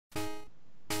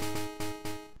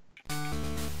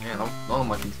Man, none of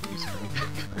my continues.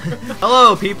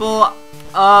 Hello, people.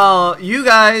 You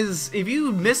guys, if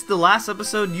you missed the last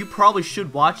episode, you probably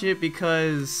should watch it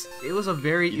because it was a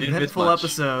very eventful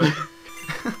episode.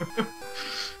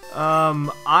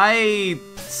 I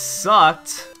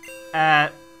sucked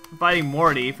at fighting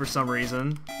Morty for some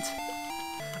reason.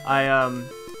 I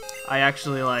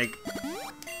actually like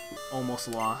almost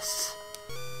lost.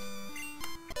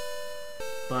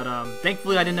 But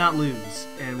thankfully I did not lose,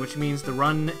 and which means the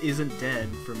run isn't dead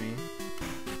for me.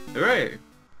 Hooray!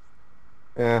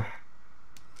 Yeah.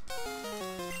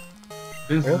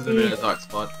 Vince is in a dark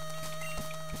spot.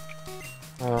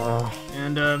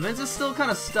 And Vince is still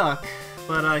kind of stuck,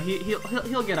 but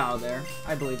he'll get out of there.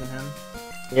 I believe in him.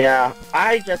 Yeah,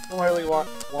 I just really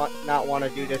not want to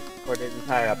do this for the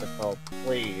entire episode,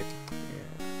 please.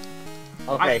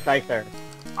 Yeah. Okay, Scyther.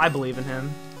 I believe in him.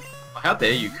 How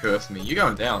dare you curse me? You're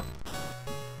going down.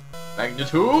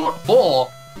 Magnitude 4!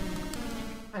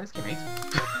 Man, this game hates me.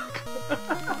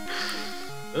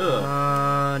 Ugh.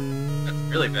 That's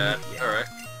really bad. Yeah. Alright.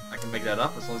 I can make that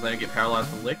up as long as I don't get paralyzed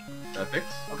from Lick. Perfect.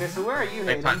 Okay, so where are you,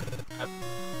 Take Hayden? time.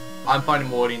 I'm fighting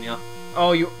Morty now.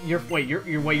 Oh,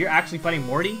 you're actually fighting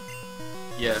Morty?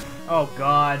 Yeah. Oh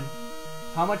God.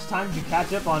 How much time did you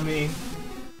catch up on me?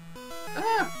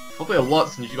 Probably a lot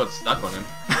since you got stuck on him.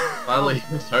 Finally,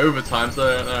 it's overtime, so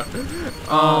I don't know.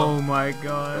 Oh my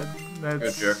God. You're a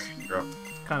That's jerk. Drop.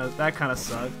 that kind of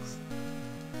sucks.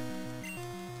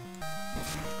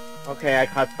 Okay, I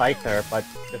caught Scyther, but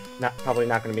it's probably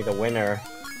not going to be the winner.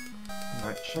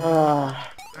 Nice.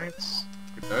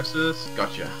 Hypnosis.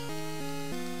 Gotcha.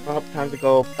 Well, time to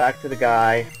go back to the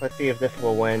guy. Let's see if this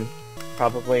will win.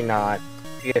 Probably not.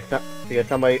 Because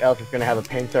somebody else is going to have a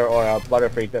pincer or a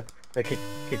Butterfree to kick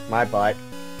my butt.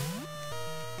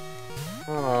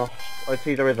 Oh, let's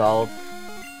see the results.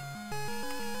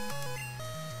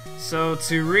 So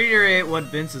to reiterate what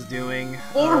Vince is doing,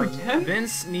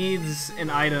 Vince needs an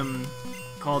item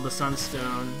called the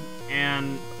Sunstone,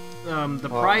 and the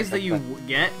prize that you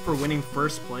get for winning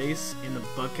first place in the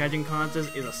bug catching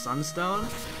contest is a Sunstone.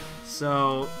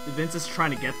 So Vince is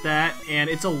trying to get that, and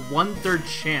it's a 1/3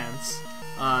 chance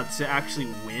to actually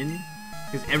win,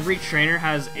 because every trainer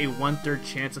has a 1/3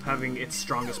 chance of having its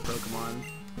strongest Pokemon.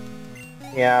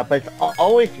 Yeah, but it's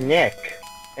always Nick,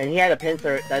 and he had a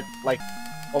pincer that like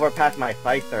overpassed my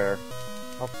Scyther,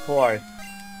 of course.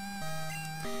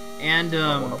 And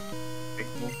the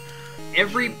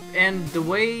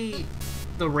way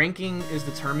the ranking is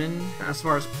determined as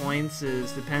far as points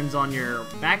is depends on your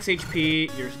max HP,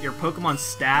 your Pokemon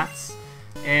stats,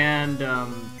 and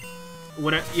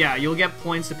you'll get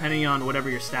points depending on whatever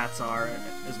your stats are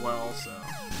as well. So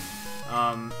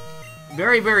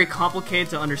very, very complicated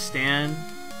to understand,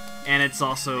 and it's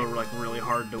also like really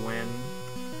hard to win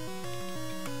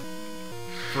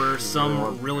for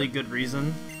some really good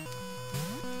reason.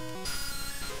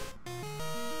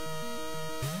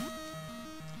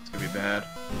 It's gonna be bad.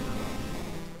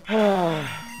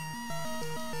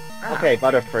 Okay,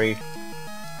 Butterfree.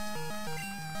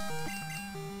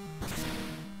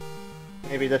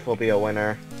 Maybe this will be a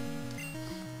winner.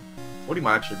 Morty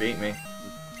might actually beat me.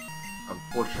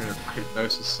 Unfortunate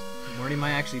hypnosis. Morty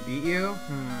might actually beat you?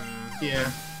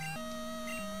 Yeah.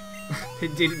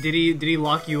 Did he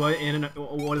lock you in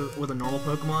with a normal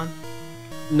Pokemon?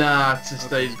 Nah, it's just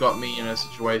that he's got me in a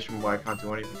situation where I can't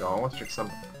do anything. I want to check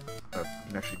something. I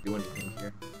can actually do anything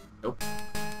here. Nope. No,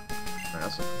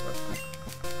 that's not good.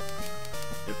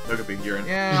 Yep, took a big urine.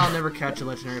 Yeah, I'll never catch a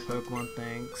legendary Pokemon,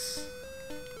 thanks.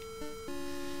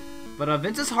 But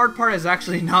Vince's hard part is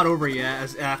actually not over yet.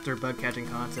 As after bug catching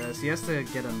contest, he has to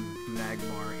get a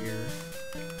Magmar here.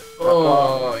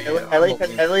 Oh, yeah. At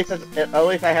least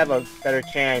I have a better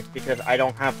chance because I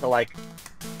don't have to like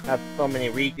have so many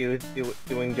redos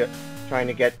trying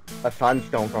to get a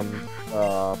Sunstone from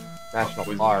National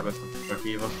Park.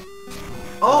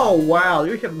 Oh wow,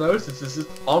 your hypnosis is just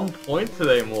on point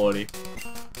today, Morty.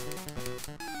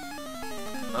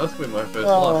 That's gonna be my first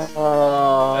loss.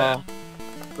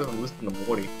 I'm listening to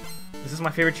Morty. Is this my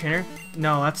favorite trainer?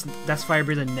 No, that's Fire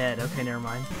Breather Ned. Okay, never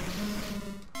mind.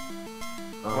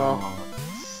 Oh,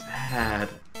 sad.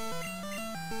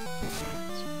 It's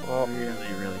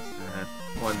really, really sad.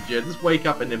 Come on, Jed, just wake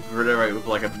up and then obliterate with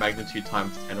like a magnitude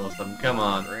times 10 or something. Come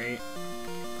on. Right.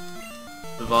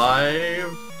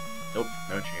 Survive. Nope,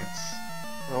 no chance.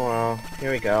 Oh well,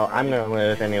 here we go. I'm gonna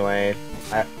lose anyways.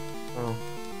 Alright,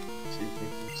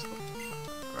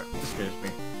 just finish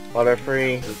me.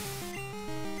 Butterfree.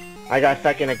 I got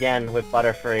second again with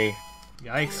Butterfree.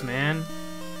 Yikes, man.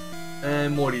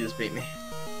 And Morty just beat me.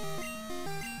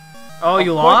 Oh,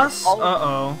 you lost?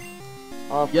 Uh-oh.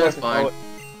 Yeah, it's fine.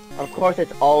 Of course,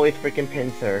 it's always freaking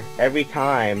Pinsir. Every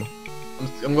time.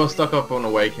 I'm gonna stock up on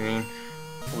Awakening.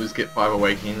 Always get 5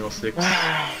 Awakening or 6.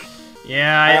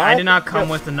 Yeah, I did not come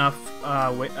with enough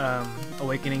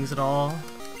Awakenings at all.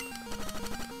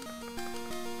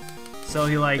 So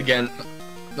he like... Again,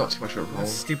 not too much of a roll.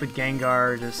 Stupid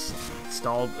Gengar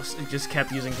just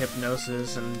kept using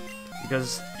Hypnosis, and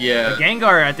because yeah, the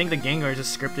Gengar, I think the Gengar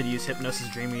just scripted to use Hypnosis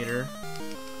Dream Eater.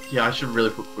 Yeah, I should really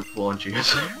put Quick Claw on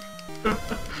GS.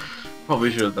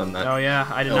 Probably should have done that. Oh yeah,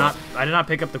 I did not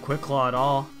pick up the Quick Claw at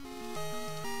all.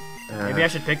 Maybe I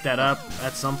should pick that up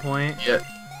at some point. Yeah,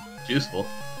 it's useful.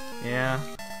 Yeah.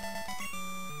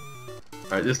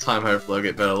 Alright, this time hopefully I'll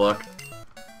get better luck.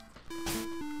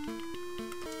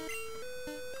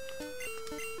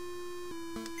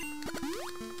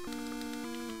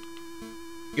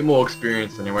 Get more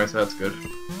experience anyway, so that's good.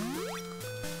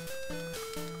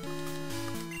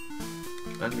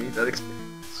 I need that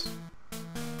experience.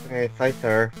 Okay,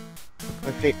 Scyther.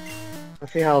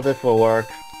 Let's see how this will work.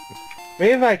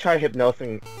 Maybe if I try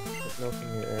hypnosing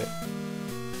it.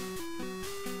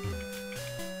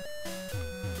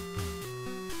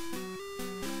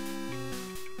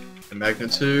 The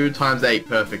magnitude times 8,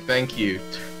 perfect, thank you.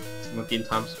 Looking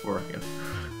times 4 again.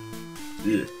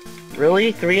 Ugh.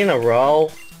 Really? 3 in a row?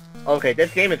 Okay,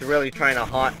 this game is really trying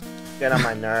to get on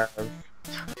my nerves.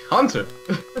 Hunter!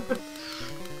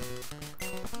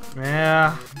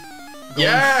 Yeah.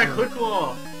 Yeah, Quick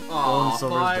Claw! Aw,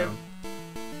 Silver's 5. down.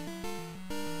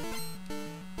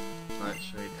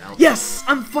 Nightshade out. Yes!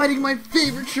 I'm fighting my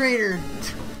favorite trainer!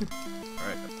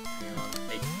 Alright, hang on.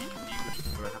 8 which is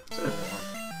what I have to go on.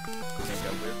 Can't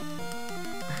go with.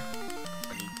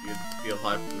 I need to be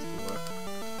alive for this to work.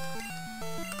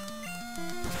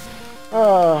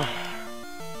 Oh,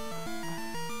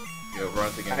 Go,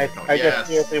 runs again. I just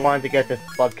seriously wanted to get this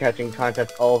bug catching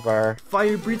contest over.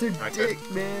 Fire breather Okay.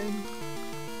 dick, man.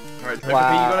 Alright,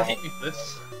 Wow. you gotta hit me for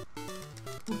this.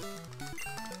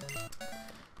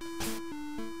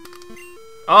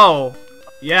 Oh,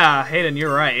 yeah, Hayden,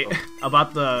 you're right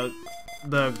about the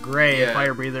gray Yeah.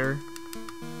 fire breather.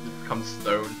 It becomes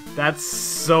stone. That's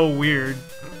so weird.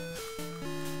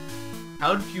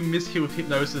 How did you miss here with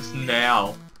Hypnosis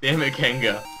now? Damn it,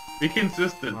 Kenga. Be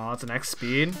consistent. Oh, it's an X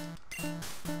speed.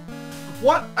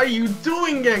 What are you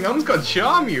doing, gang? I'm just gonna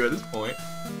charm you at this point.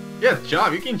 Yeah,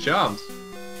 charm. You're getting charms.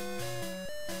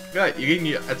 Right, you're getting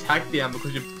your attack down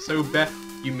because you're so bad.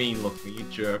 You mean look me, you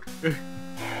jerk.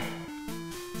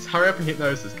 Just hurry up and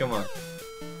Hypnosis, come on.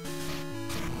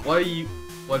 What's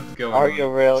going on? Are you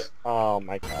really? Oh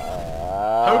my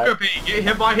god. Togepi, get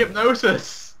hit by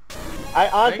Hypnosis! I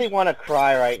honestly want to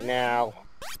cry right now.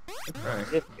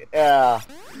 Right.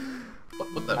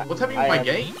 What's happening with my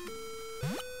game?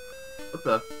 What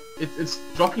the? It's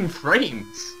dropping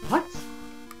frames. What?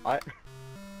 What?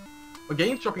 My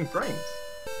game's dropping frames.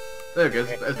 There it goes.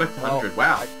 It's back to 100.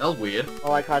 Wow, that was weird.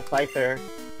 Oh, I caught Scyther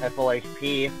at full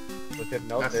HP with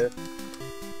Hypnosis.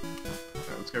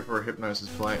 Alright, let's go for a Hypnosis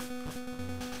play.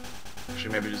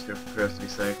 Actually, maybe just go for Curse to be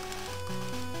safe.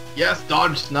 Yes,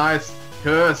 dodged! Nice!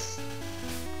 Curse!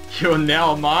 You're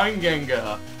now mine,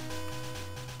 Gengar!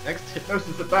 Next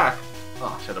Hypnosis at back!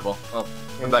 Oh, Shadow Ball. Oh,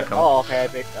 I'm back home. Oh, okay,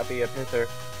 I'll be a Pinsir.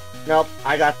 Nope,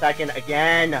 I got second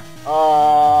again!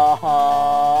 Oh!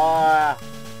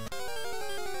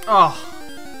 Oh,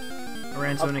 I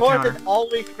ran to an Of course, encounter. it's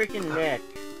always freaking Nick.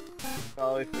 It's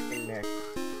always freaking Nick.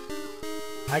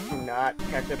 I cannot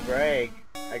catch a break.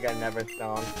 I got Never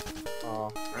Stone.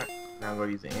 Oh. Alright, now I'm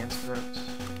gonna use the Antidote.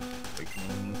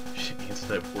 Shit,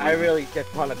 Antidote. I really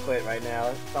just want to quit right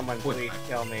now. Someone please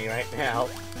kill me right now.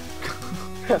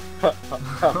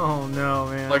 Oh no,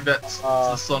 man. Like that's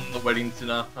the son of the wedding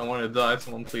dinner. I want to die.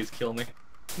 Someone please kill me.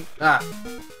 Ah.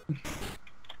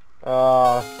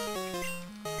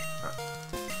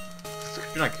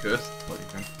 You're not cursed. What do you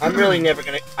think?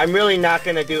 I'm really not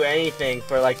gonna do anything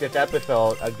for like this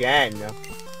episode again.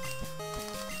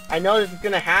 I know this is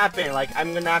gonna happen. Like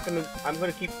I'm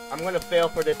gonna fail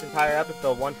for this entire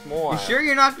episode once more. You sure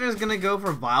you're not just gonna go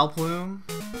for Vileplume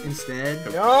instead?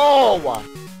 No.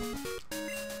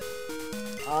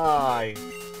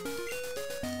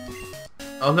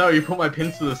 Oh no, you put my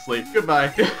pins to sleep.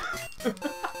 Goodbye.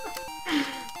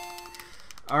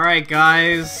 Alright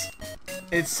guys,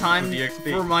 it's time For the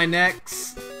XP. for my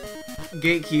next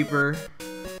Gatekeeper.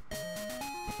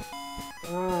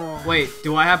 Wait,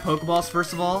 do I have Pokeballs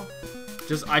first of all?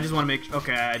 I just want to make sure.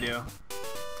 Okay, I do.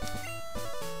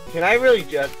 Can I really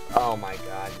just? Oh my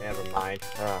god, never mind.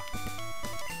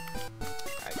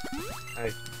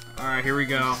 Alright, here we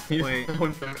go. Wait.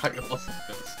 Alright,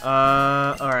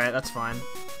 Alright, that's fine.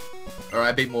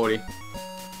 I beat Morty.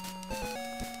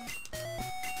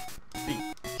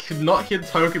 did not hit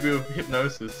Togepi with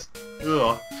hypnosis.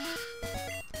 Ugh.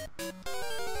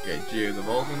 Okay, Geo's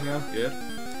evolving now. Good.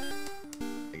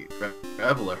 I get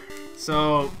Graveler.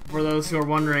 So, for those who are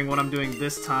wondering what I'm doing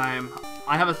this time,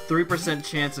 I have a 3%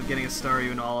 chance of getting a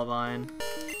Staryu in Olivine.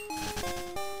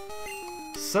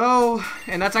 So,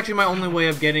 and that's actually my only way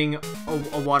of getting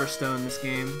a Water Stone in this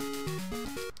game.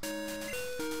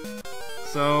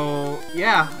 So,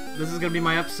 yeah, this is gonna be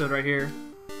my episode right here.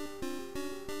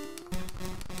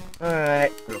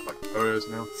 Alright. Photos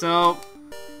now. So,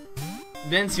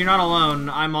 Vince, you're not alone.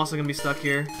 I'm also gonna be stuck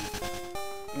here.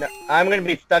 No, I'm gonna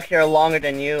be stuck here longer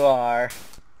than you are.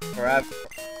 Forever.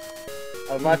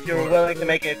 Unless you're willing to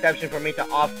make an exception for me to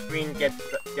off-screen just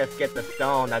get the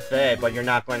stone, that's it, but you're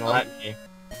not going to let me.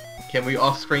 Can we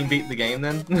off-screen beat the game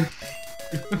then?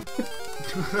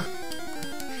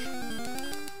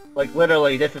 Like,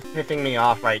 literally, this is pissing me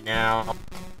off right now.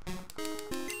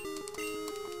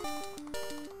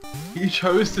 You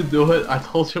chose to do it, I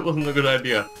told you it wasn't a good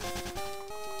idea.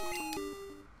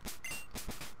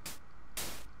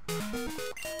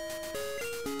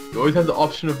 You always have the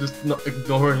option of just not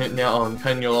ignoring it now and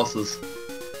cutting your losses.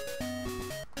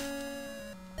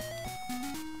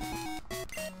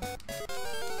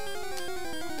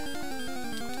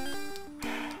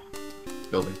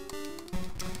 Building.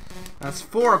 That's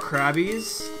 4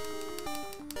 Krabbies.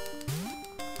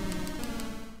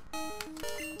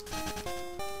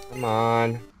 Come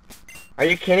on. Are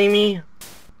you kidding me?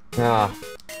 Ah.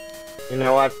 You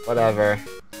know what? Whatever.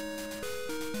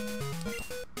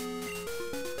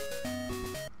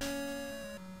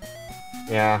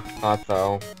 Yeah, thought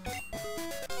so.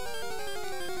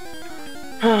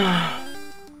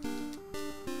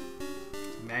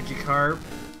 Magikarp.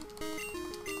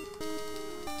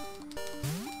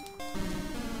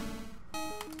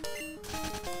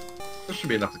 This should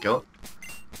be enough to kill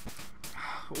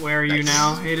it. Where are you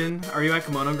now, Hayden? Are you at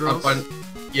Kimono Girls?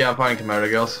 Yeah, I'm finding Komodo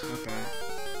Girls. Okay.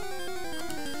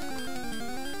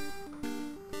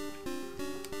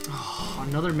 Oh,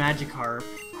 another Magikarp.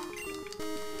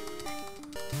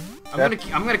 I'm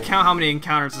gonna count how many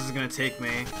encounters this is gonna take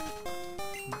me,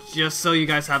 just so you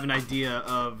guys have an idea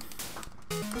of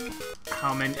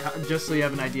how many. Just so you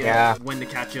have an idea of when to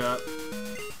catch up.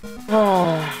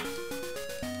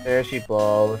 There she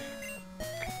blows.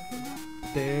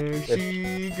 There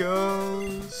she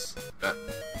goes.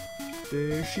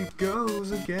 There she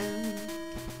goes again.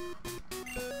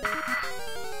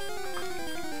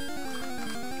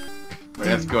 Wait,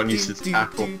 let's go and use this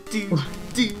tackle.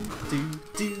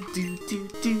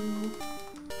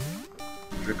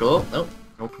 Critical? Nope.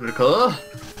 No critical.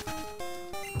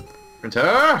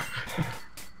 Printer!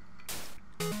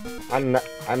 I'm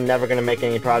never gonna make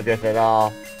any progress at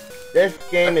all. This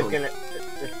game is gonna.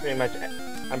 It's pretty much.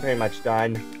 I'm pretty much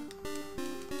done.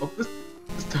 Oh, this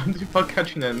time to fuck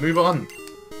catching it. Move on.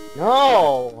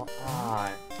 No!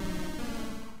 Ah.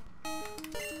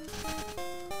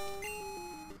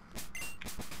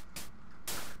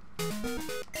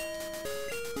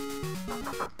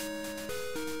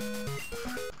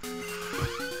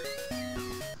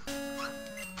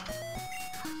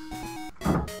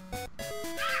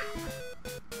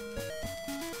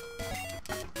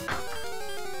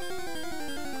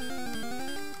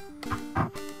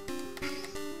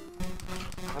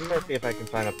 I'm gonna see if I can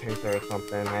find a pincer or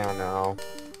something, I don't know.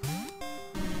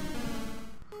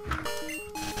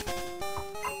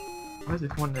 Why is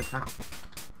it one to attack?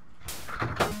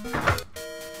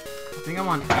 I think I'm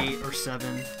on 8 or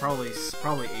 7. Probably 8.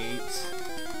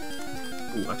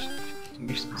 Ooh, I should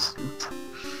use my suit.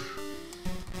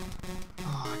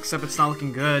 Oh, except it's not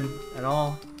looking good at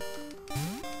all.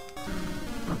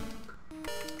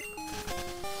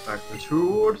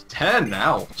 Magnitude 10,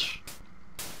 ouch.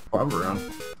 I'm around.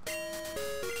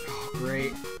 Oh,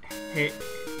 great. Hey,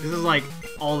 this is like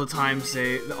all the time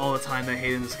that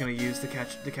Hayden's gonna use to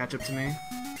catch up to me.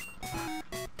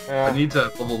 I need to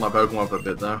level my Pokemon up a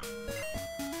bit though.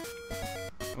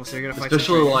 Oh, so you're gonna fight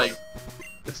especially like,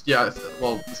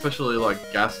 especially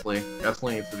like Ghastly.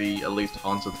 Ghastly needs to be at least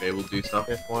haunted to be able to do stuff.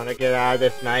 Just wanna get out of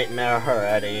this nightmare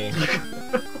already.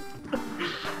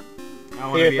 I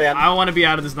wanna be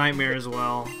out of this nightmare as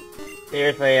well.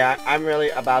 Seriously, I'm really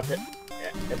about to.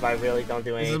 If I really don't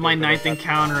do anything. This is my 9th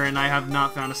encounter, and I have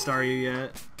not found a Staryu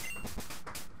yet.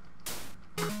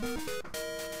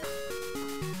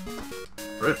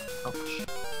 Ouch.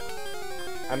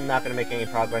 I'm not gonna make any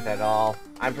progress at all.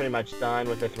 I'm pretty much done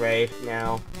with this race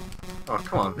now. Oh,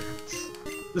 come on.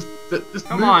 Just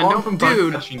come on,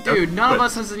 dude, none of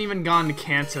us hasn't even gone to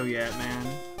Kanto yet, man.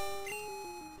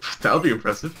 That would be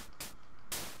impressive.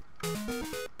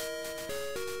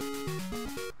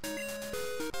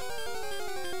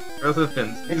 Where's the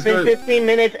fins? It's been 15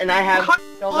 mintes and I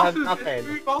still have It's nothing.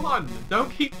 move on.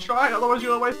 Don't keep trying, otherwise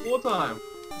you're gonna waste more time.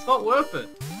 It's not worth it.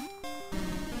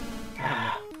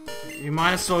 You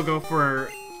might as well go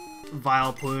for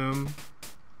Vile Plume.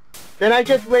 Then I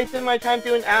just wasted my time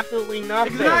doing absolutely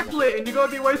nothing. Exactly, and you're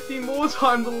gonna be wasting more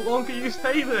time the longer you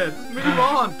stay there. Just move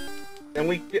on. And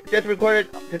we just recorded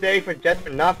today for just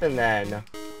for nothing then.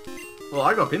 Well,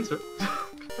 I got pincer.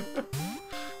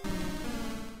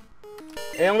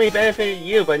 It only benefited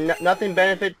you, but nothing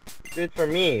benefited for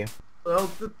me. Well,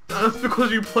 that's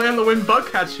because you plan to win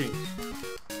bug catching.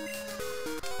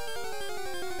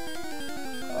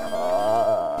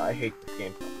 I hate this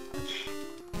game so much.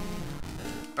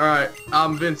 Alright,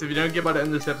 Vince, if you don't get by the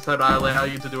end of this episode, I'll allow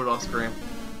you to do it off screen.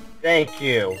 Thank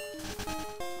you.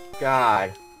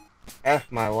 God. F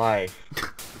my life.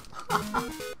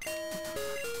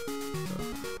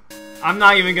 I'm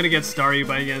not even gonna get started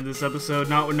by the end of this episode,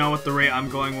 not with the rate I'm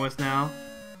going with now.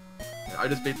 I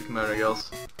just beat the Komodo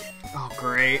girls. Oh,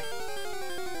 great.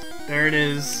 There it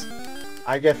is.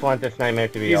 I just want this nightmare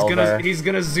to be over. He's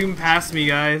gonna zoom past me,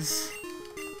 guys.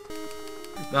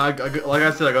 No, like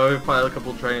I said, I gotta fight a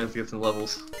couple of trainers to get some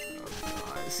levels.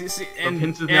 See, and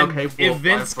Vince is now capable if of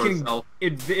Vince fighting for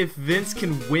can, himself. if Vince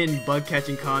can win bug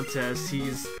catching contests,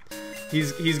 he's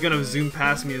gonna zoom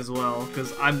past me as well,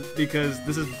 because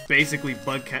this is basically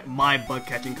my bug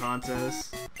catching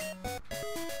contest.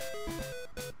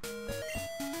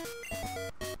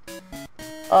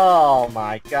 Oh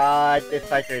my god, this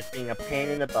fighter is being a pain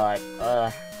in the butt.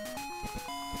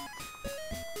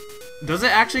 Does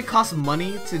it actually cost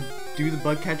money to do the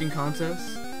bug catching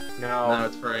contest? No,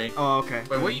 it's free. Oh, okay.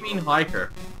 Wait, what do you mean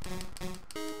hiker?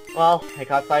 Well, I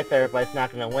got Scyther, but it's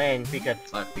not gonna win because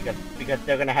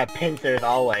they're gonna have pincers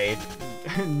always.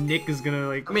 Nick is gonna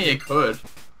like. I mean, it could.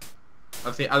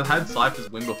 I've had Cypher's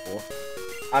win before.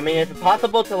 I mean, is it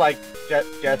possible to like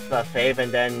just save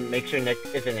and then make sure Nick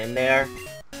isn't in there?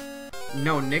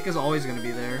 No, Nick is always gonna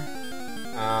be there.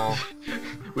 Oh.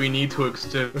 We need to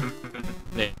exterminate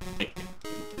Nick.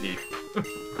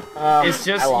 It's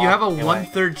just you have a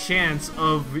 1/3 chance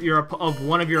of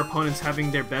one of your opponents having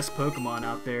their best Pokemon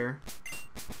out there.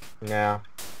 Yeah.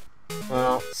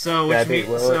 Well. So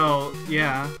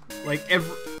yeah, like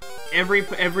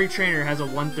every trainer has a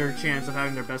 1/3 chance of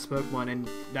having their best Pokemon, and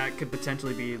that could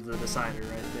potentially be the decider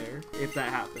right there if that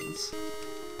happens.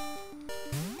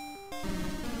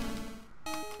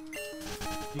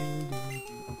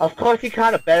 Of course, he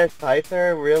caught a better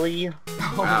Scyther, really?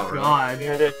 Oh wow, god.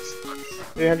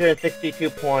 362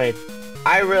 points.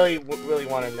 I really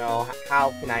want to know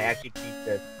how can I actually beat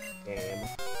this game.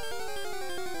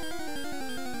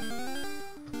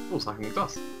 Oh, sucking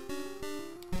exhaust.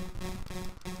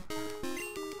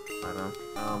 I know.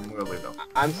 We'll leave though.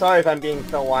 I'm sorry if I'm being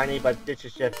so whiny, but this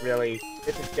is just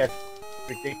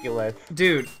ridiculous.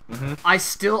 Dude, I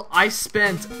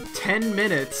spent 10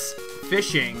 minutes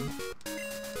fishing.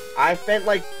 I spent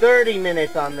like 30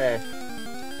 minutes on this.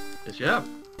 Yes, yeah.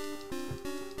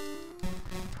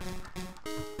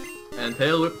 And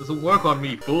tail whip doesn't work on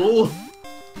me, fool!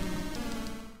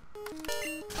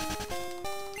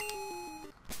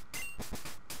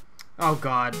 Oh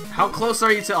god. How close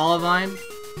are you to Olivine?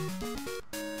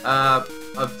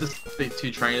 I've just beat 2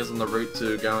 trainers on the route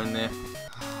to go in there.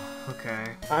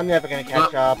 Okay. I'm never gonna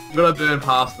catch up. I'm gonna burn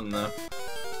past them though.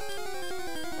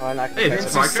 Oh, I'm not gonna Hey, catch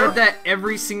Vince, up. You said that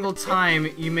every single time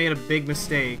you made a big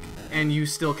mistake, and you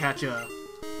still catch up.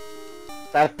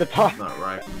 That's the part. Not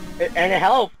right. And it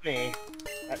helps me.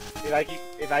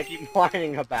 If I keep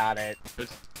whining about it.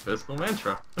 Personal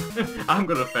mantra. I'm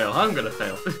gonna fail. I'm gonna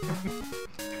fail.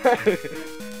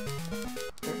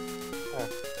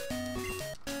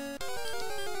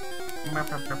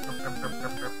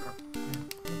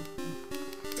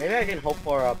 Maybe I can hope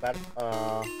for a better.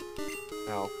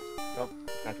 No. Nope.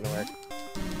 Not gonna work.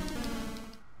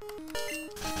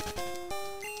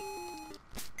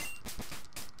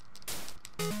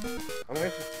 I'm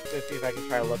gonna see if I can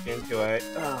try to look into it.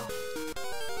 Oh.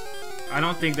 I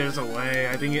don't think there's a way.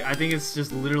 I think it's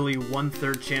just literally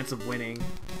 1/3 chance of winning.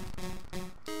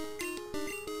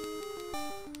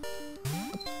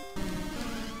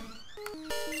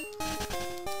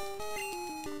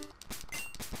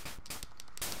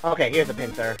 Okay, here's a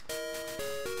pincer.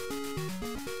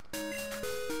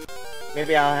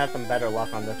 Maybe I'll have some better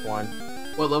luck on this one.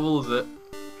 What level is it?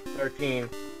 13.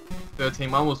 13.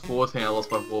 Mine was 14. I lost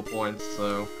by 4 points,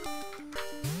 so...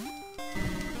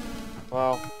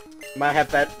 Well, might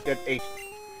have good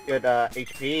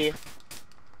HP.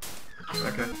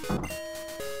 Okay.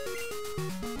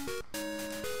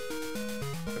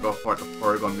 I got to fight the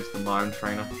Porygon Mr. Mime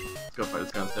Trainer. It's go fight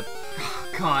this guy instead.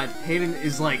 God, Hayden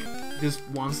is like, just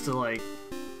wants to like,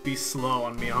 be slow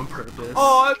on me on purpose.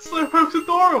 Oh, that's so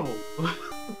adorable!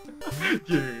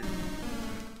 Dude.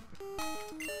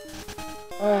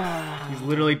 He's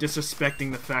literally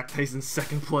disrespecting the fact that he's in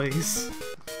second place.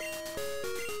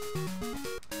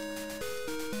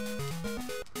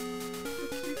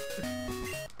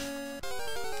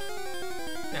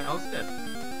 Yeah, I was dead.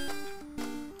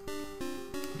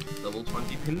 Level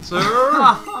 20 pincer!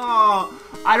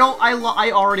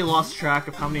 I already lost track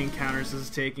of how many encounters this is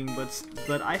taking,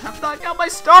 but I have not got my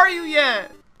Staryu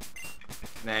yet!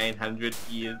 900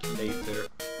 years later.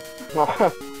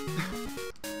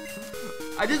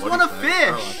 I just want to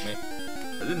fish!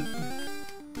 I didn't.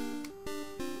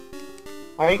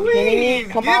 Are you kidding me?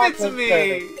 Come give on, it to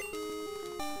me!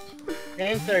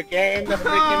 Pincer, get in the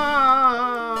freaking...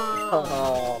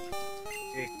 Oh.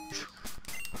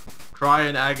 Cry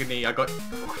in agony, I got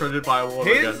critted by a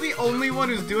water Hayden's gun. the only one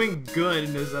who's doing good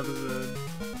in this episode.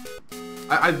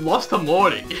 I lost to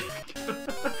Morty.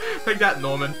 Take that,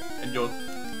 Norman, and your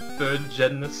third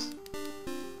genness.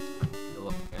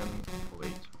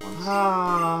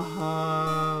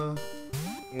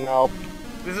 Nope.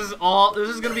 This is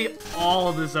gonna be all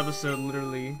of this episode,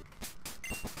 literally.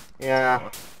 Yeah.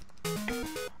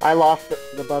 I lost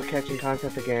the bug catching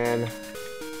contest again.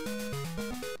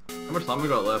 How much time we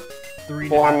got left?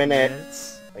 4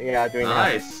 minutes. Yeah, doing that.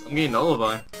 Nice. I'm getting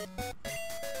Lullaby.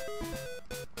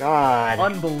 God.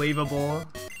 Unbelievable.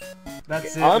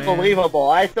 That's it, Unbelievable.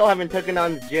 I still haven't taken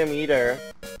on the gym either.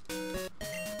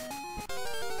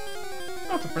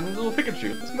 Oh, it's a friendly little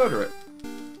Pikachu. Let's murder it.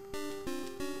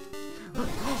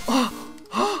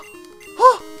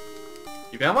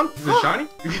 You found one? Is it shiny?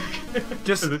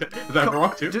 Just... Is that a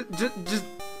rock too? Just...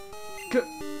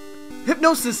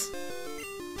 Hypnosis!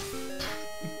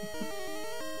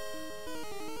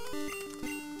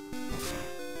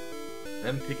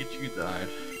 Then Pikachu died.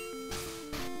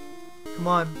 Come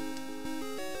on.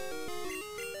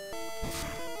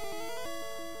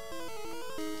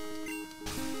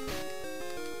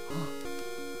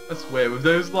 I swear, with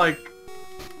those like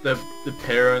the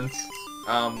parents,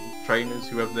 trainers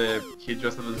who have their kid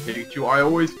dressed up as a Pikachu, I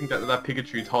always think that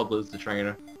Pikachu toddler is the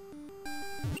trainer.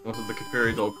 Also, the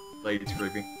Fairy dog lady's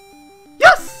creepy.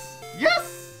 Yes!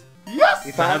 Yes! Yes!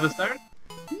 You Does that have found a stone?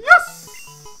 Yes!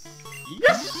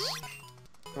 Yes!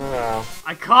 Oh.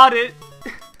 I caught it!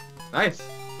 Nice.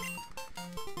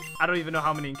 I don't even know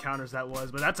how many encounters that was,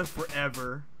 but that took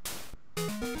forever.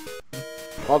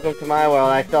 Welcome to my world.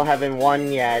 I still haven't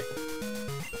won yet.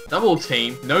 Double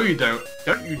team? No, you don't.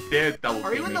 Don't you dare double team.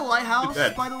 Are you in me. the lighthouse, You're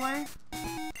dead. by the way?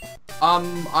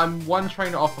 I'm one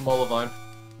trainer off from Olivine.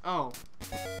 Oh.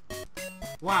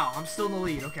 Wow, I'm still in the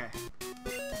lead, okay.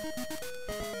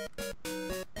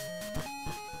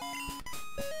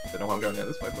 Don't know why I'm going down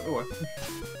this way, but anyway.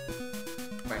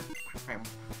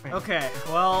 Okay,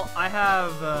 well, I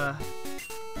have,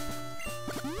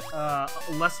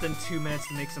 less than 2 minutes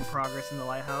to make some progress in the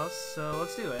lighthouse, so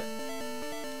let's do it.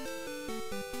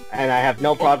 And I have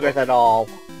no progress at all.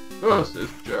 This is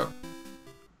Joe.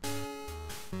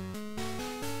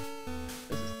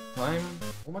 This is time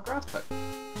for my grass type.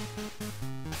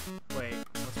 Wait,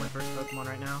 what's my first Pokemon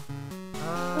right now?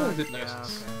 Oh, is it yeah,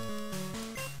 Gnosis?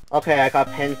 okay. Okay, I got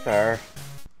Pinsir.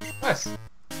 Nice.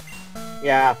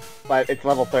 Yeah, but it's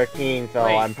level 13, so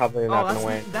Wait. I'm probably not gonna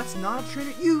win. That's not a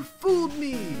trainer. You fooled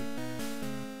me!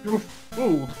 You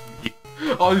fooled me.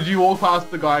 Oh, did you walk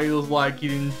past the guy who was like, he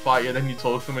didn't fight you, then you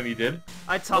talked to him and he did?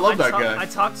 I love that guy. I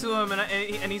talked to him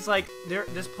and he's like,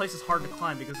 this place is hard to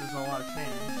climb because there's a lot of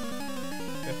trainers.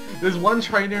 There's one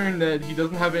trainer in that he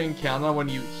doesn't have an encounter when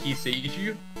he sees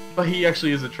you, but he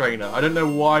actually is a trainer. I don't know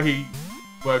why he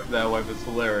worked that way, but it's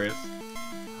hilarious.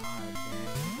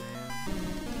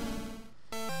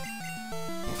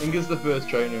 I think it's the first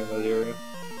trainer in that area.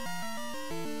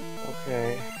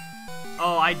 Okay.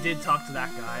 Oh, I did talk to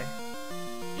that guy.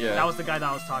 Yeah. That was the guy that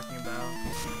I was talking about.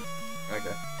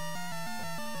 Okay.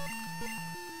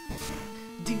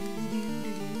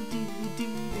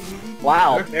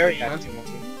 Wow, Okay. very That's- happy.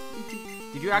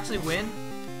 Did you actually win?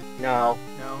 No.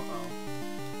 No? Oh.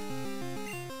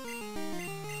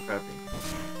 Crappy.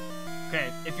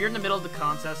 Okay, if you're in the middle of the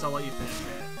contest, I'll let you finish it.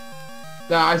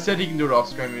 Nah, I said he can do it off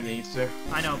screen when he needs to.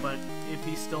 I know, but if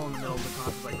he's still in the middle of the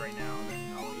contest, like right now, then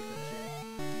I'll let you finish it.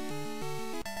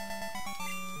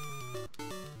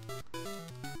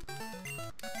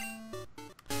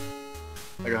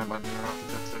 I got my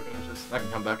that's so finishes. I can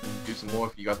come back and do some more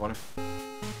if you guys want to.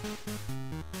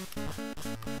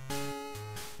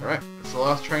 Alright, that's the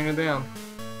last trainer down.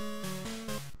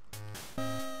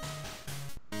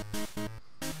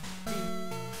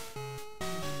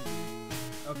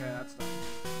 Okay, that's done.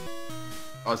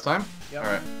 Oh, it's time? Yep.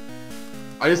 Alright.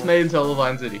 I just made it into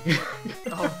Levine City.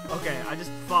 Oh, okay. I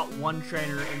just fought one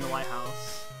trainer in the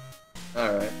lighthouse.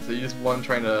 Alright, so you just one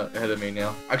trainer ahead of me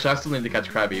now. Actually, I still need to catch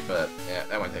Krabby, but yeah,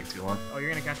 that won't take too long. Oh, you're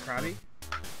gonna catch Krabby?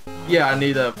 Yeah, I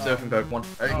need a surfing Pokemon.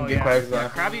 I can get yeah. Krabby. Yeah,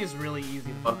 Krabby is really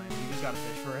easy to find. You just gotta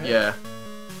fish for it. Yeah.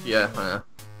 Yeah, I know.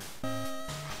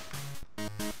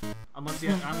 Unless you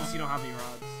don't have any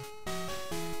rods.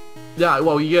 Yeah,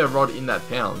 well, you get a rod in that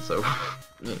town, so...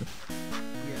 yeah.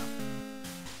 Yeah.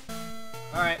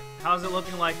 Alright, how's it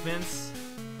looking like, Vince?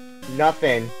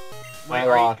 Nothing. Wait,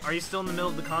 are you still in the middle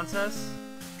of the contest?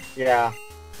 Yeah.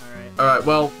 Alright. Alright,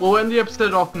 well, we'll end the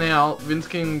episode off now. Vince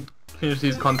can finish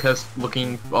his contest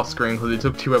looking off screen because it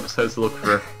took 2 episodes to look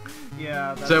for.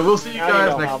 Yeah. So we'll see you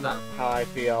guys next time. time. How I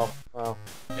feel. Well.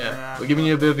 Yeah, we're giving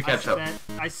you a bit of a catch up.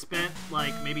 I spent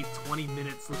like maybe 20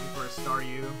 minutes looking for a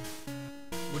Staryu,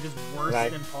 which is worse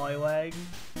than Poliwag.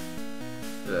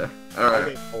 Yeah.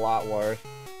 Alright. It's a lot worse.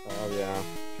 Oh yeah.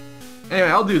 Anyway,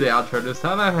 I'll do the outro this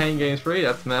time. I'm Hang Games Free,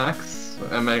 that's Max.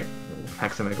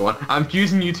 Max and Mega 1. I'm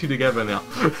fusing you two together now.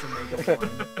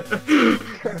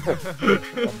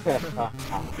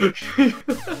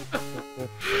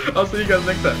 I'll see you guys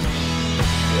next time.